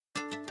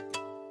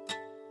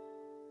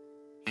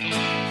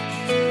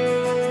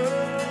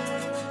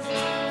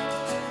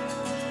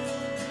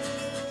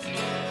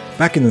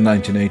Back in the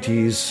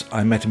 1980s,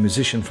 I met a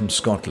musician from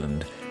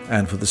Scotland,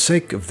 and for the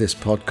sake of this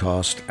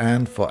podcast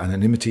and for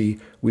anonymity,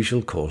 we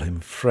shall call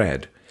him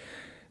Fred.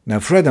 Now,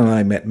 Fred and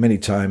I met many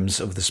times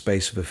over the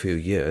space of a few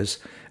years,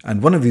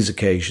 and one of these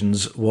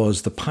occasions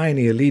was the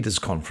Pioneer Leaders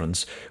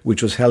Conference,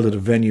 which was held at a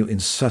venue in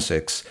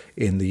Sussex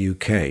in the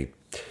UK.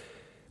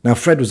 Now,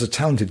 Fred was a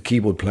talented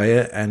keyboard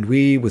player, and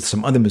we, with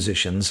some other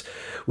musicians,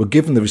 were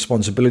given the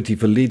responsibility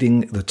for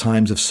leading the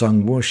times of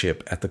sung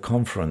worship at the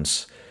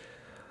conference.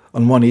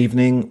 On one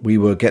evening, we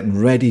were getting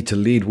ready to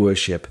lead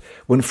worship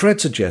when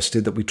Fred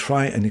suggested that we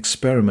try an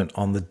experiment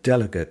on the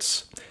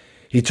delegates.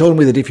 He told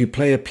me that if you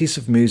play a piece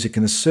of music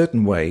in a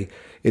certain way,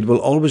 it will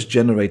always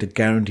generate a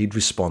guaranteed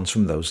response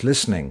from those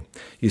listening.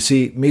 You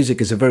see, music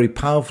is a very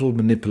powerful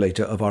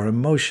manipulator of our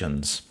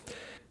emotions.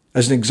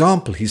 As an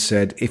example, he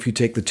said, if you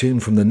take the tune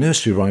from the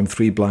nursery rhyme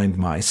Three Blind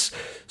Mice,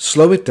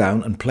 slow it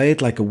down and play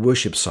it like a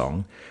worship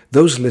song,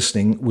 those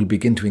listening will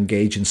begin to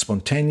engage in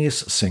spontaneous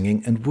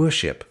singing and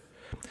worship.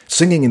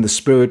 Singing in the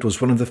Spirit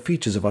was one of the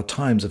features of our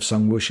times of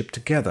sung worship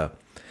together.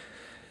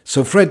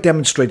 So Fred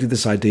demonstrated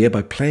this idea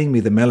by playing me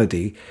the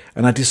melody,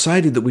 and I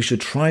decided that we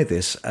should try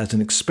this as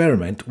an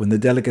experiment when the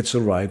delegates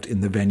arrived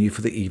in the venue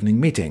for the evening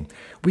meeting.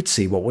 We'd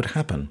see what would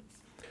happen.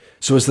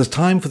 So as the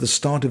time for the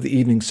start of the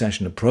evening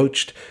session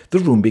approached, the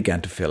room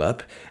began to fill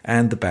up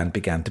and the band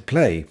began to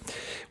play.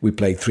 We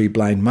played Three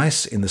Blind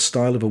Mice in the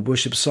style of a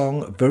worship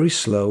song, very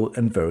slow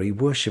and very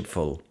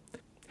worshipful.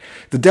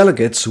 The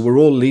delegates, who were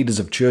all leaders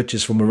of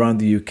churches from around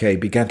the UK,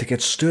 began to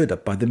get stirred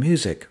up by the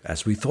music,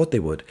 as we thought they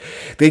would.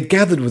 They'd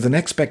gathered with an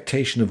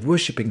expectation of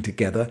worshipping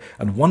together,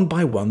 and one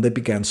by one they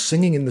began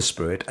singing in the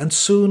Spirit, and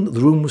soon the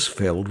room was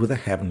filled with a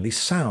heavenly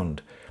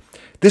sound.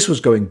 This was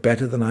going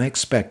better than I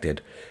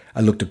expected.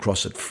 I looked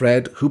across at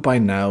Fred, who by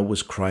now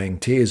was crying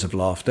tears of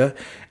laughter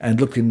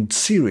and looked in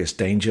serious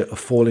danger of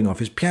falling off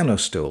his piano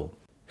stool.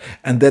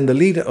 And then the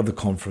leader of the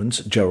conference,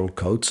 Gerald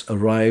Coates,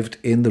 arrived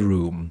in the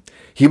room.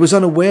 He was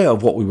unaware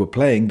of what we were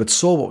playing, but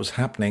saw what was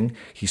happening,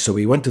 so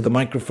he went to the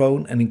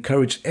microphone and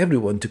encouraged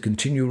everyone to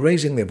continue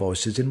raising their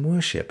voices in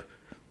worship.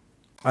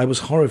 I was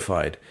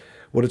horrified.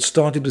 What had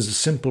started as a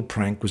simple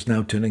prank was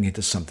now turning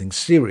into something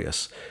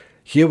serious.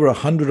 Here were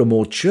 100 or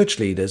more church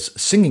leaders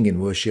singing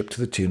in worship to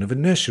the tune of a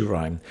nursery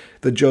rhyme.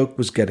 The joke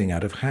was getting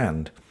out of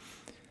hand.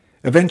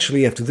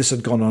 Eventually, after this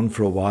had gone on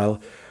for a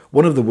while,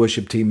 one of the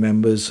worship team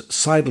members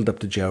sidled up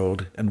to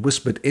Gerald and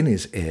whispered in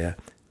his ear,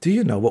 "Do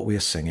you know what we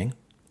are singing?"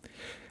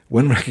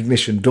 When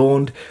recognition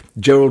dawned,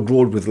 Gerald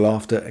roared with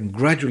laughter and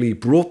gradually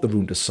brought the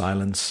room to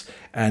silence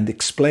and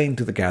explained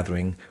to the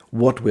gathering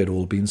what we had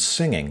all been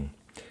singing.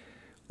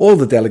 All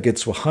the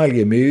delegates were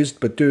highly amused,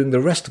 but during the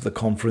rest of the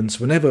conference,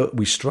 whenever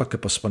we struck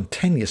up a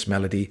spontaneous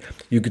melody,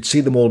 you could see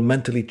them all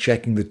mentally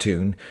checking the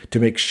tune to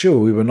make sure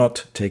we were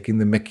not taking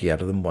the mickey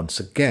out of them once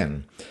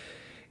again.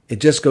 It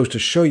just goes to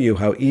show you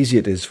how easy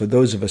it is for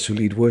those of us who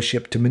lead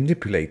worship to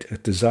manipulate a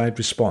desired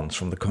response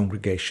from the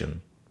congregation.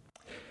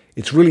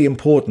 It's really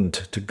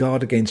important to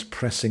guard against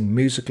pressing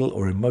musical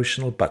or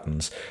emotional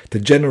buttons to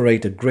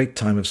generate a great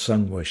time of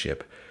sung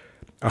worship.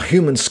 Our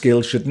human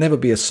skill should never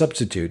be a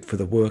substitute for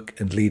the work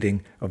and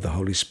leading of the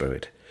Holy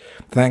Spirit.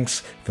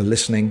 Thanks for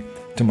listening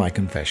to my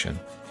confession.